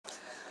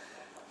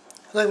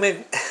Look,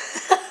 my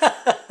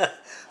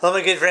all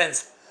my good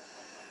friends.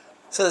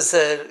 So it's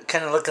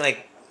kind of looking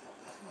like,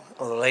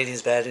 oh, the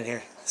lighting's bad in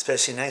here,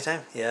 especially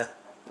nighttime. Yeah,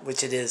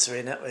 which it is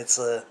right now. It's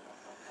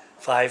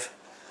 5.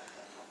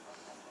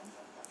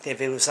 If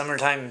it was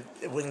summertime,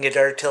 it wouldn't get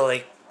dark till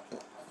like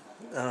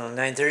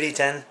 9:30,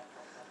 10.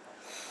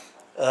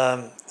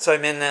 So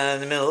I'm in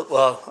the middle,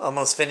 well,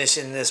 almost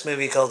finishing this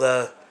movie called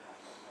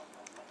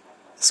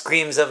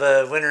Screams of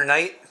a Winter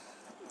Night.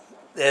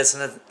 It's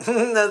not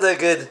that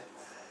good.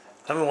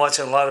 I've been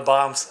watching a lot of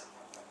bombs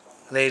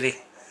lately.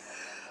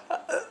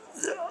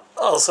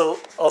 Also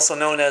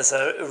known as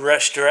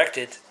Rush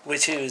Directed,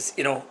 which is,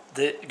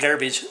 the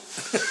garbage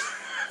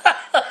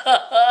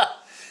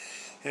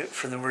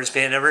from the worst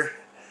band ever.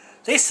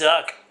 They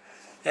suck.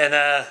 And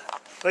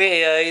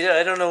okay,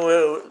 I don't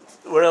know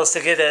where else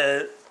to get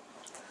a.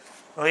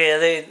 Okay, I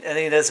think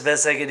that's the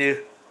best I can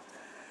do.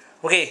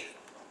 Okay,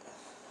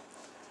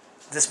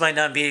 this might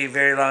not be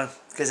very long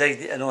because I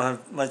don't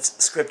have much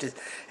scripted,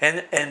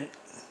 and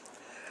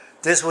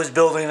this was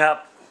building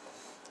up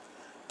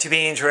to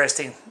be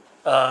interesting.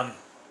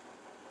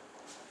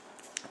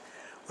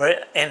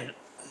 Right, and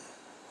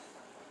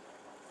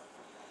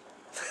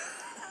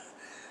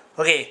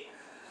okay,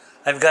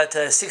 I've got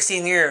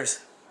 16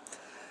 years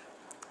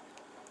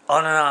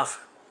on and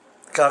off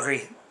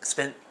Calgary.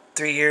 Spent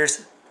 3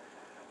 years.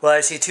 Well,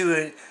 actually,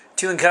 two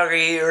in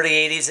Calgary, early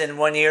 80s, and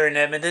 1 year in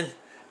Edmonton.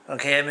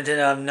 Okay, Edmonton,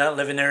 I'm not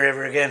living there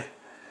ever again.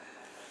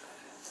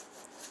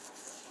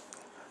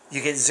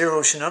 You get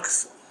 0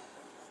 Chinooks.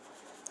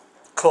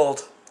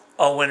 Cold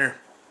all winter.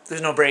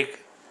 There's no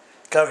break.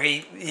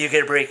 Calgary, you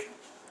get a break.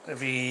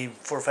 Every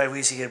 4 or 5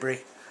 weeks, you get a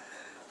break.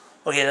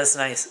 Okay, that's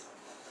nice.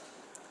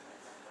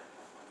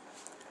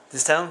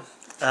 This town?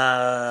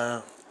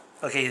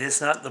 Okay, this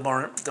is not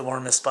the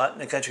warmest spot in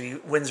the country.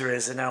 Windsor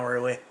is an hour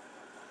away.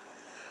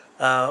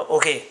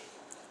 Okay.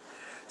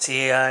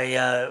 See,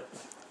 I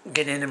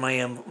get into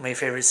my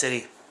favorite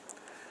city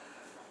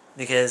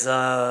because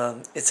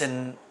it's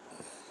in,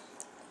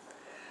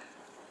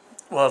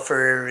 well,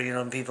 for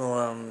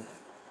people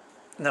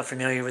not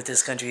familiar with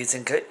this country, it's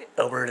in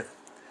Alberta.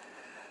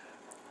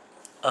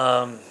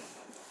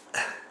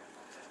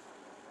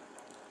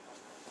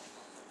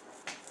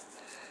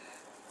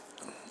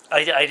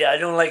 I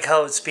don't like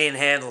how it's being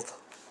handled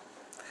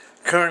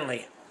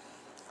currently,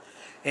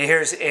 and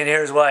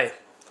here's why.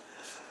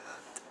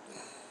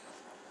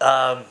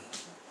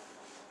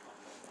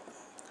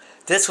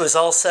 This was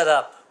all set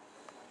up.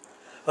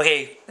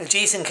 Okay,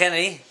 Jason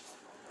Kennedy.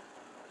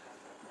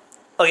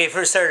 Okay,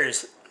 for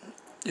starters,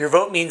 your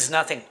vote means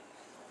nothing.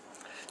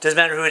 Doesn't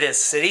matter who it is,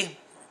 city,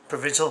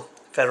 provincial,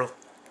 federal,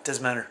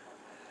 doesn't matter.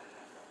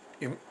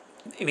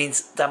 It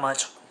means that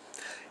much.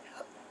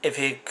 If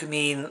it could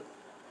mean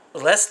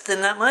less than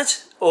that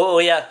much, oh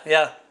yeah.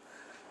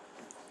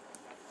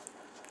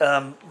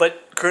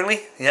 But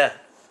currently, yeah,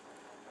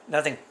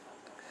 nothing.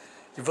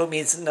 Your vote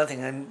means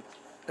nothing.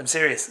 I'm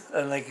serious.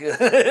 I'm like,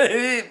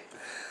 I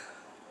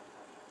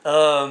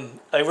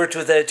worked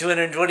with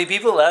 220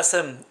 people. Asked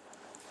them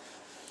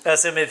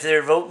if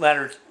their vote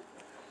mattered.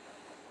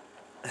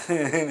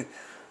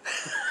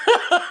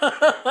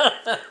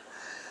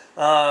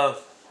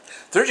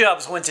 Their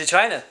jobs went to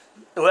China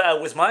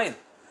with mine.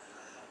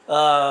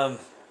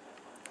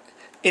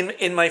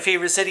 In my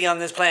favorite city on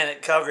this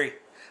planet, Calgary.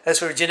 That's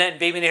where Jeanette and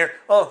Baby in the Hair.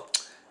 Oh,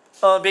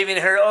 Baby in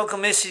the Hair. Uncle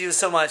miss you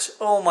so much.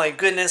 Oh my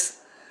goodness.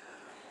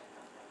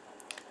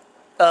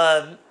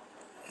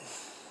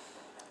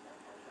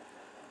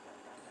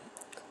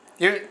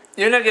 You're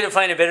not gonna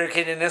find a better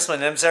kid than this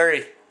one. I'm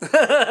sorry.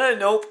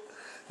 Nope.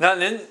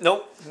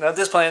 Nope. Not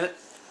this planet.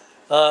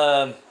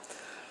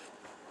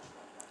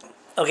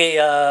 Okay.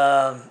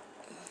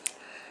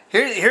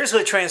 Here's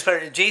what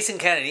transpired. Jason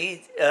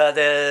Kennedy,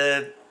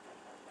 the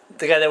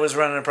guy that was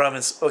running the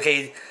province.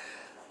 Okay.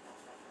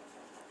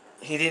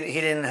 He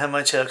didn't have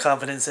much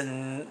confidence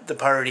in the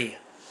party.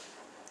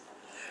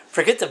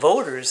 Forget the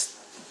voters,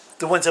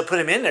 the ones that put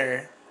him in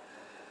there.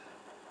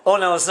 Oh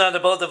no, it's not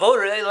about the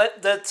voter.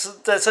 That's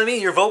what I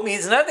mean. Your vote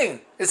means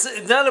nothing. It's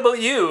not about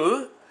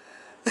you.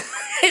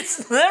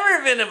 It's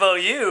never been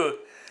about you.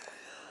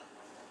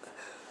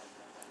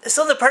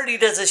 So the party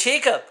does a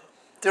shakeup.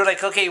 They're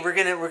like, okay, we're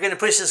gonna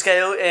push this guy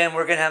out, and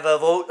we're gonna have a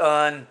vote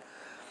on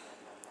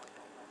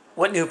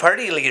what new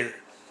party leader.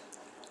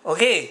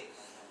 Okay.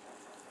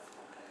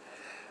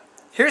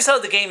 Here's how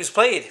the game is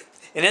played,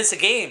 and it's a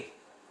game,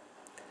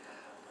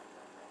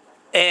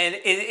 and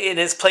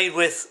it's played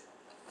with.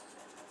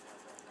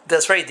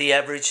 That's right, the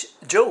average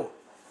Joe.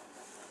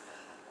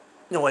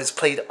 No, it's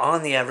played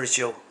on the average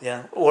Joe,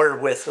 yeah, or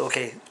with.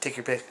 Okay, take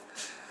your pick.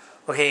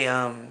 Okay,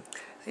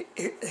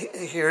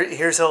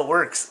 here's how it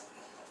works.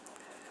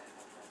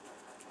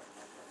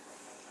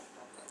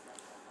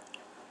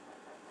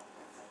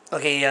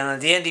 Okay,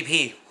 the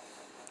NDP.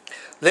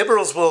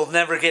 Liberals will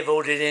never get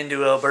voted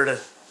into Alberta.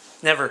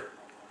 Never.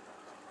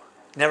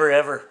 Never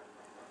ever.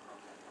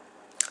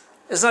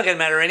 It's not going to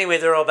matter anyway,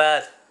 they're all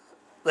bad.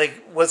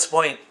 Like, what's the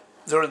point?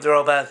 They're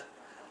all bad.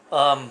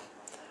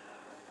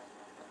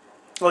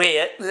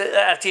 Okay,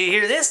 after you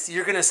hear this,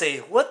 you're gonna say,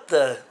 "What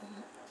the?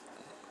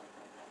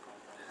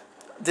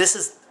 This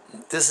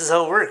is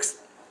how it works."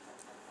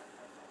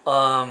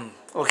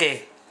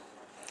 Okay,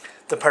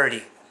 the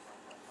party.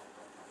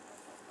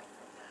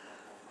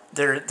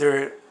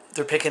 They're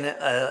picking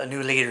a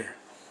new leader.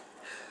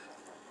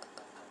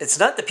 It's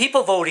not the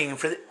people voting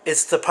for.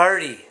 It's the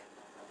party.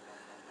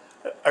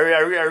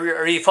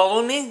 Are you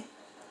following me?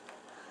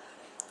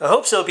 I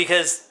hope so,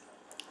 because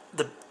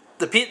the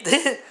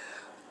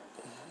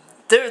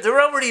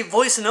they're already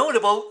voicing out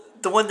about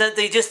the one that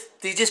they just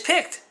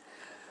picked,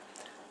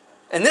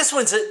 and this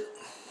one's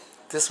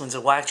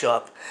a whack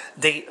job.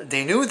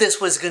 They knew this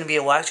was going to be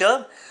a whack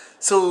job,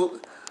 so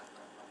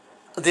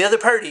the other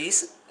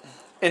parties.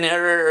 And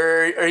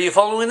are you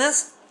following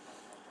this?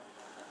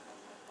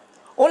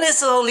 Oh,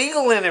 it's all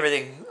legal and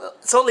everything.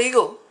 It's all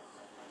legal.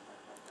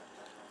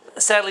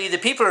 Sadly, the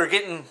people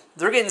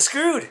they're getting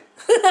screwed.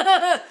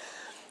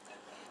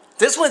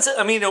 This one's,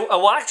 I mean, a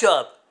whack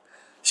job.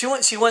 She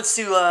wants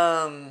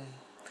to,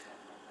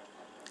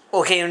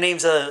 okay, her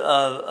name's,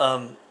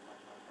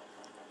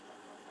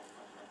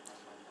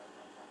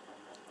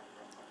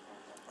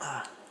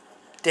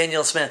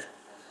 Danielle Smith.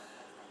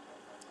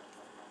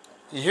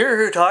 You hear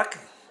her talk,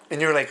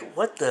 and you're like,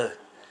 what the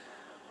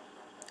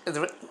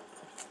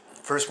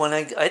first one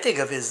I think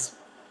of is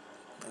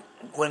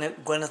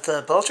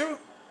Gwyneth Paltrow?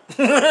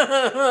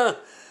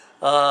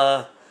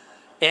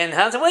 Anne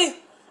Hathaway?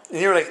 And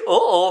you're like,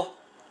 uh-oh.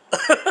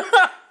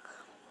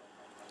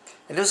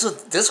 And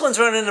this one's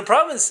running the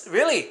province,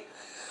 really.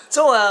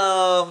 So,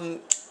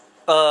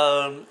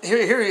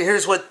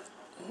 here's what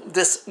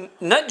this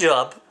nut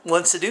job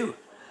wants to do.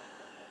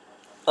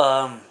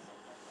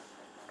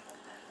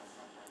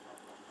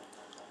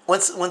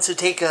 Wants to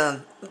take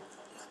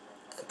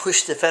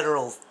push the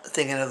federal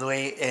thing out of the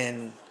way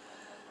and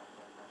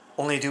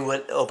only do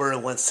what Alberta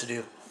wants to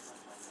do.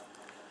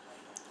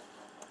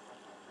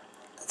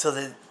 So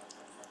that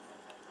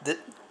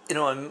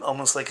I'm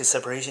almost like a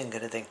separation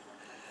kind of thing.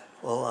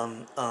 Well,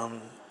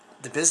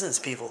 the business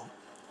people.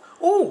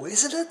 Oh,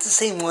 isn't it the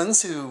same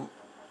ones who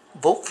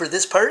vote for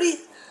this party?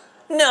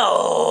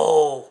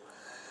 No.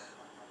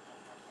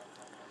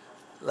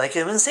 Like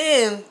I've been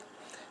saying,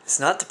 it's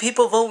not the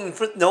people voting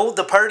for. No,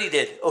 the party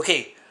did.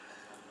 Okay.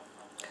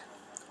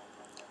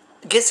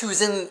 Guess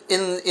who's in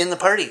the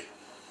party?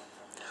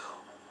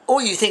 Oh,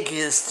 you think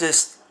it's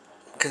just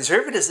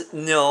conservatives?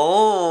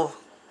 No.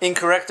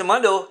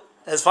 Incorrectamundo,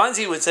 as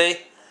Fonzie would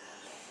say.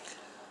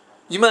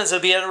 You might as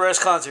well be at a Rush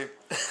concert.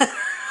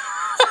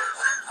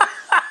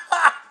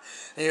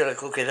 And you're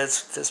like, okay,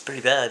 that's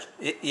pretty bad.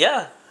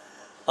 Yeah.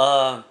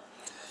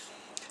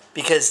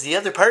 Because the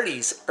other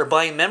parties are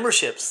buying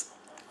memberships.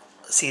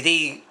 See,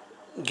 they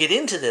get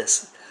into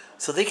this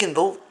so they can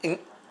vote. And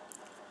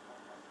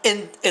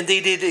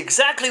they did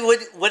exactly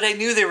what I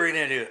knew they were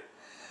going to do.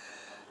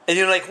 And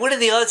you're like, what are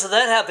the odds of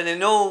that happening?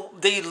 No,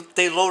 they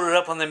loaded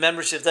up on the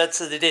membership. That's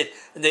what they did.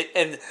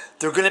 And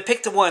they're going to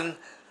pick the one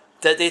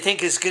that they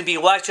think is going to be a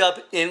whack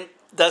job. And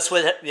that's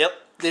what, yep,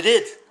 they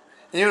did.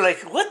 And you're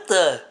like, what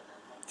the?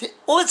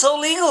 Oh, it's all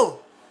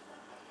legal.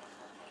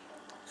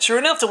 Sure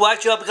enough, the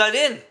whack job got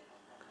in.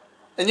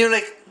 And you're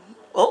like,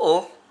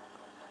 uh-oh.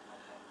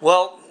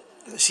 Well,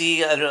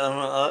 she,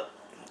 I'm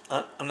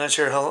not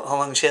sure how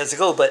long she has to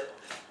go, but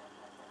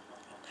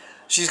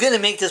she's going to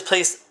make this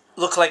place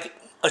look like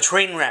a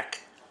train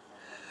wreck.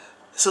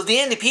 So the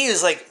NDP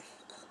is like,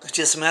 it's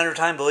just a matter of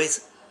time,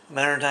 boys. A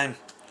matter of time.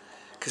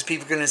 Because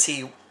people are going to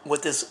see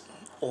what this,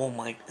 oh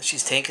my,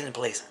 she's tanking the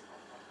place.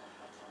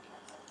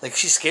 Like,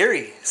 she's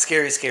scary.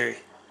 Scary, scary.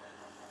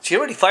 She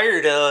already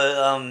fired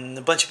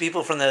a bunch of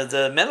people from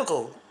the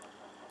medical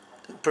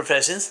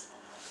professions.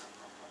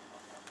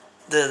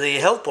 The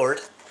health board.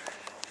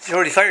 She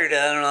already fired,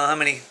 I don't know how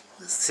many,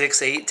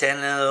 6, 8, 10,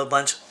 a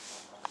bunch.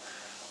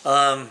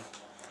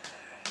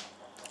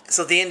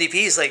 So the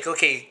NDP is like,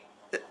 okay,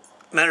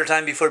 matter of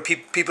time before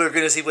people are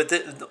going to see what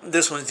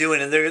this one's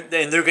doing, and they're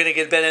going to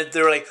get banned.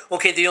 They're like,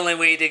 okay, the only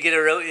way to get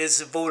her out is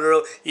to vote her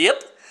out.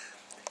 Yep.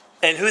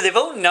 And who they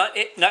vote? Not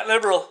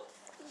Liberal.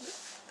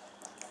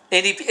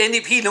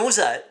 NDP knows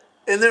that,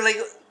 and they're like,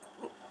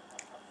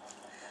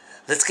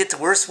 let's get the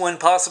worst one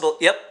possible.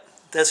 Yep,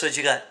 that's what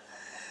you got.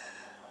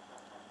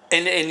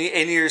 And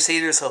you're saying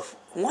to yourself,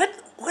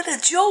 what a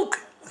joke.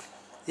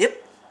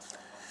 Yep.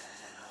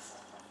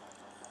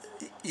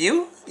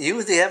 You,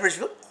 the average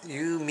vote,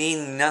 you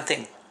mean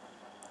nothing.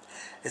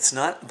 It's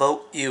not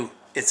about you.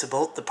 It's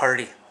about the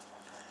party.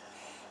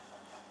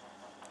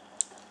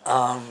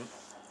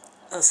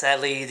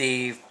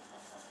 Sadly,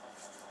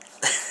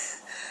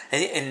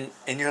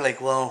 and you're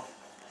like, well,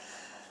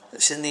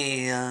 shouldn't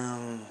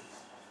the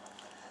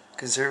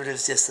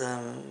conservatives just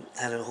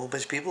had a whole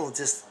bunch of people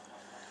just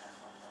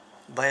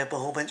buy up a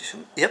whole bunch?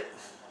 Yep.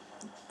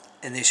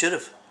 And they should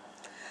have.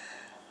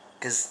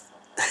 Because,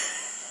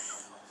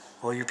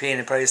 well, you're paying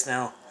the price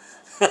now.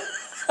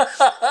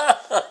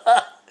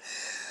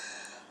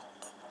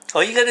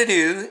 All you gotta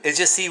do is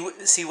just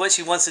see what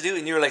she wants to do,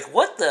 and you're like,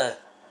 what the?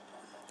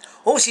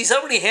 Oh, she's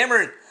already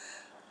hammering.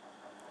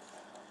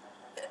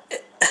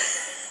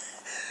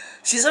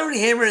 she's already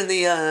hammering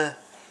the,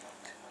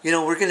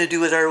 we're going to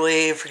do it our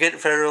way, forget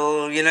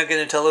federal, you're not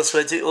going to tell us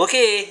what to,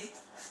 okay.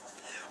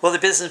 Well, the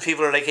business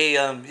people are like, hey,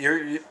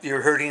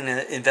 you're hurting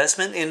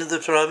investment into the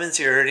province,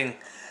 you're hurting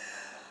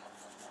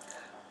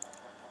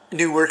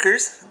new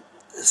workers,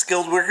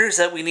 skilled workers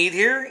that we need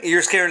here,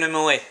 you're scaring them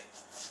away.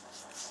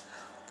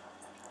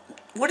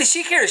 What does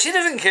she care? She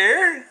doesn't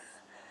care.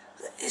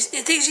 You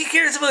think she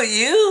cares about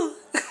you?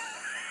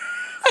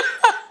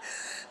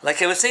 Like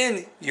I was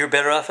saying, you're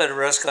better off at a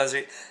Rush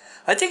concert.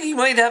 I think you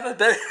might have a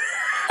better...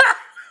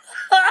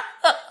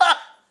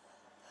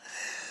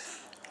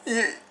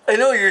 I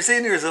know you're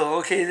saying to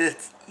yourself, okay,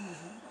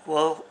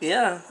 well,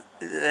 yeah,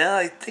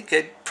 I think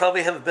I'd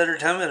probably have a better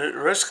time at a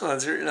Rush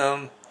concert.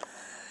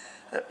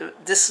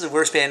 This is the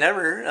worst band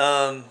ever.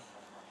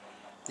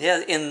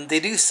 Yeah, and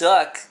they do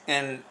suck.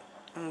 And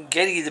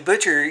Getty the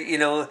Butcher,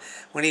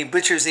 when he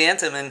butchers the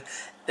anthem and,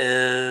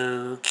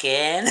 oh,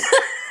 Ken.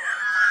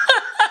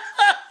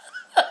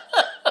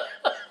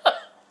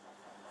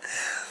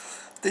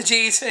 The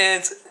Jays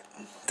fans,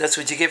 that's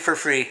what you get for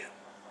free.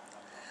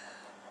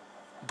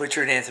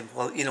 Butchered anthem.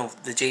 Well,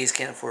 the Jays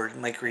can't afford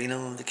Mike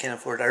Reno. They can't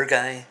afford our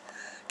guy,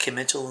 Kim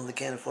Mitchell. They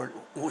can't afford.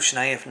 Oh,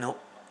 Shania.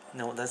 Nope.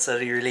 No, that's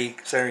out of your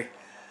league. Sorry.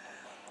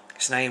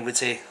 Shania would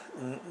say,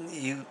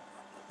 you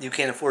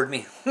can't afford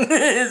me.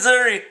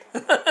 Sorry.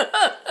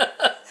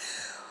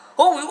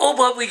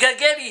 But we got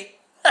Getty.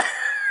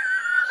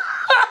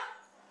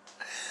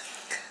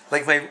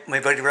 Like my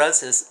buddy Rod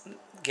says,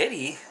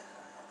 Getty.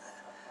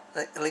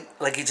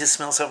 Like he just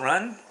smells something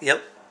rotten.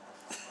 Yep.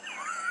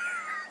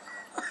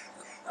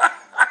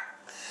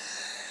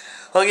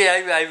 Okay,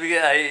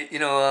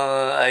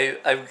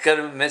 I've got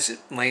to mention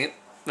my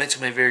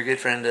very good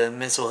friend,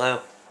 Miss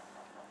Ohio.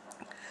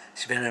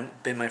 She's been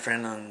my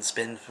friend on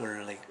Spin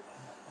for like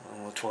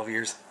 12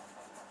 years,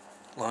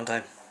 long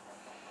time.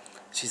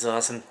 She's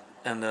awesome,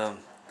 and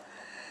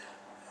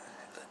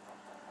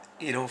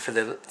for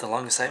the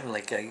longest time,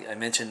 like I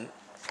mentioned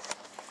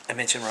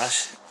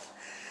Rush,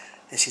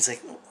 and she's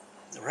like,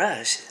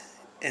 Rush,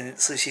 and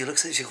so she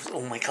looks at it, she goes,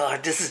 oh my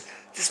God, this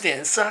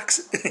band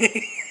sucks.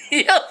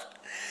 Yep.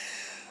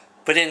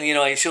 But then,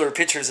 I show her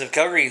pictures of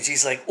Calgary, and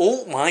she's like,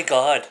 oh my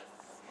God.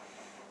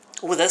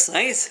 Oh, that's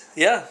nice.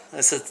 Yeah.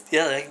 I said,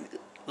 yeah, I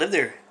lived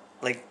there,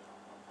 like,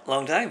 a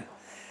long time.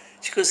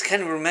 She goes,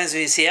 kind of reminds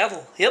me of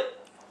Seattle. Yep.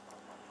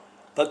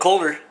 But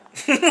colder.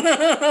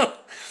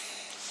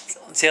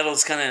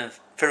 Seattle's kind of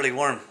fairly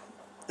warm.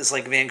 It's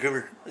like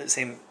Vancouver. It's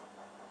on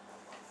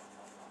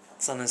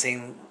the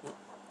same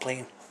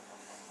plane.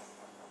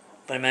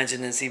 But I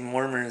imagine it's even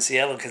warmer in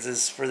Seattle because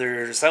it's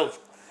further south.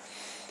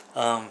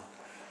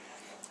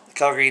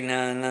 Calgary,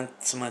 no,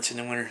 not so much in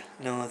the winter.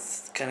 No,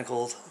 it's kind of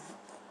cold.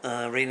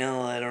 Right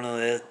now, I don't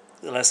know.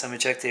 The last time I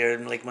checked, they are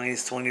like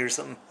minus 20 or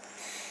something.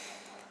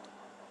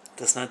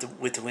 That's not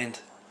with the wind.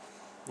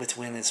 With the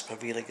wind, it's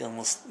probably like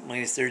almost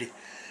minus 30.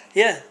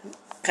 Yeah,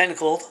 kind of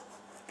cold.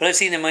 But I've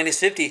seen it minus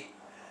 50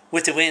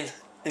 with the wind.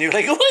 And you're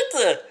like, what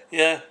the?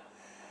 Yeah.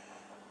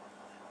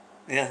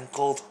 Yeah,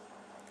 cold.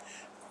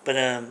 But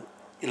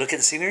you look at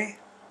the scenery.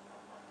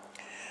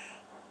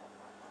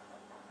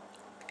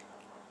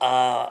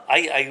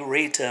 I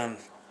rate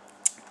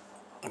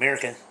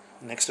America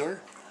next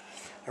door.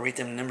 I rate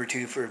them number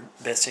 2 for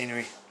best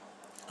scenery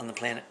on the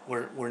planet.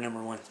 We're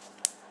number 1.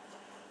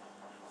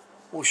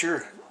 Oh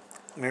sure,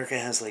 America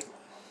has like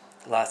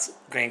lots.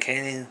 Grand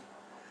Canyon.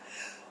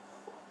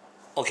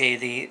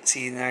 Okay,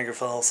 see Niagara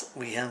Falls.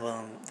 We have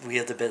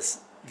the best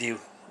view.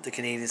 The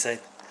Canadian side.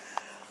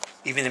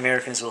 Even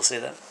Americans will say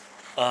that.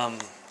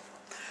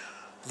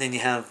 Then you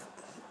have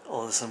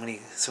so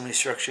many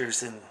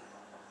structures and.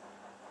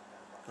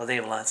 Oh, they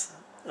have lots.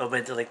 Oh,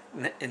 but like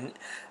in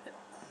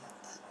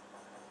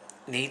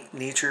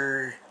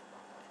nature,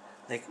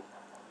 like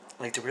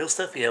the real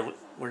stuff. Yeah,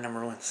 we're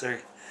number 1. Sorry.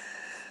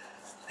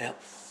 Yeah.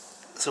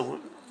 So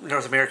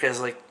North America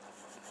has like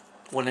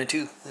 1 and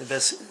 2, the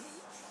best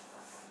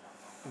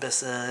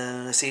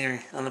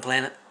scenery on the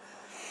planet.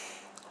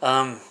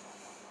 But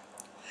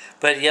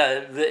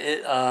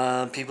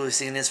yeah, people who've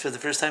seen this for the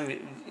first time,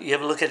 you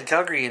have a look at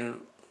Calgary,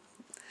 and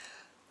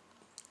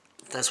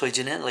that's why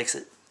Jeanette likes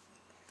it.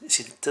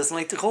 She doesn't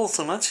like the cold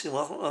so much.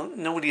 Well,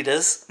 nobody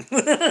does.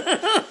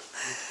 But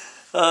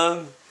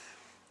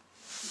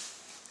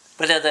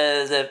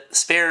the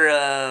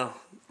spare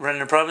running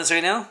the province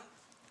right now.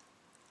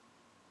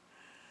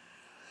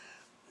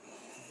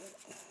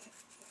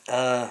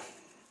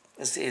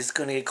 It's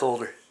going to get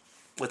colder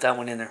with that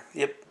one in there.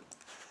 Yep.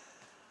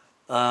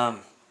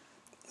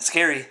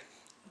 Scary.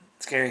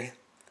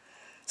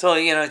 So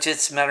it's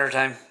just a matter of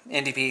time.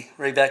 NDP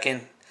right back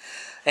in,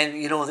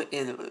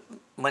 and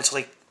much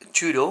like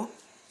Trudeau,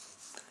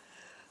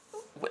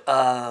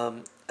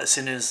 as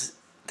soon as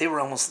they were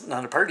almost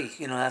not a party,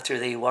 after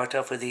they walked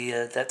off with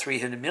that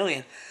 300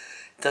 million,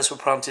 that's what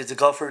prompted the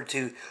golfer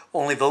to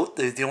only vote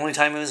the only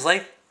time in his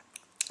life.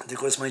 There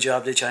goes my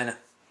job to China.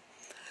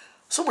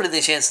 So what are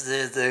the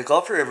chances of the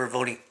golfer ever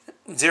voting?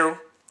 0.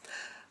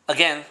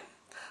 Again,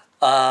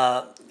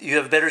 you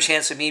have a better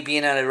chance of me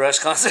being at a Rush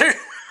concert.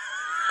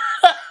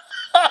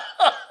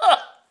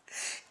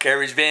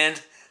 Garbage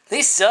band.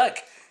 They suck.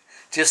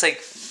 Just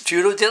like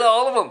Trudeau did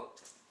all of them.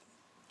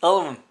 All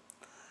of them.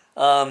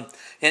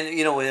 And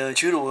you know,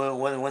 Trudeau,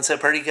 once that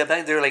party got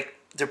back,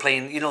 they're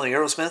playing, you know,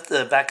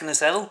 Aerosmith, Back in the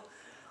Saddle.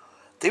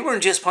 They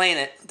weren't just playing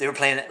it; they were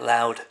playing it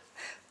loud,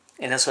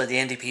 and that's what the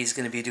NDP is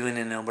going to be doing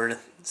in Alberta.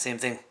 Same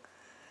thing.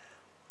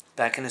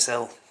 Back in the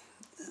Saddle.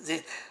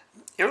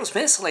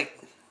 Aerosmith's like,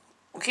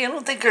 okay, I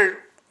don't think their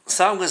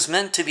song was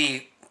meant to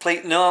be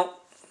played. No,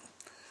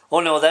 oh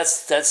no,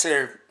 that's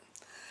their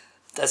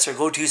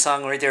go-to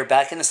song right there.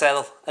 Back in the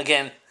Saddle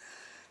again.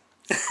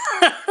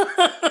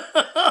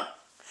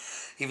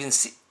 Even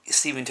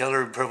Steven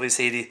Tyler would probably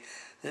say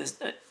the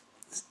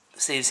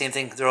same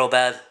thing. They're all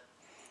bad.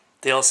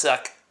 They all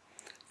suck.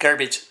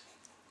 Garbage.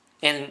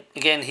 And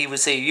again, he would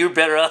say, "You're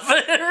better off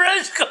at a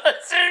Rush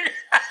concert."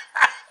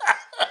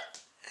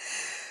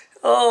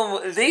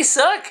 Oh, they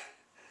suck.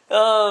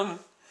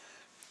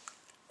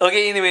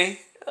 Okay, anyway,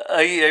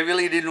 I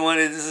really didn't want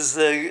this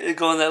is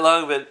going that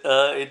long, but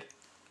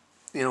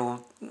you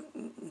know,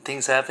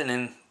 things happen,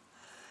 and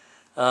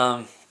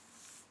I'll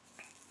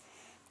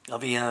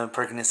be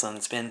parking this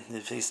on Spin, the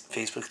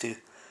Facebook too.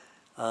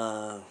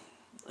 I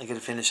gotta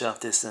finish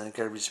off this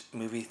garbage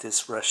movie,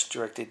 this Rush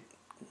directed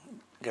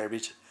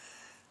garbage.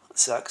 It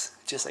sucks,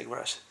 just like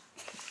Rush.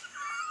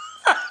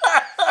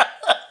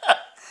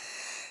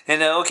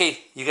 And okay,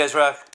 you guys rock.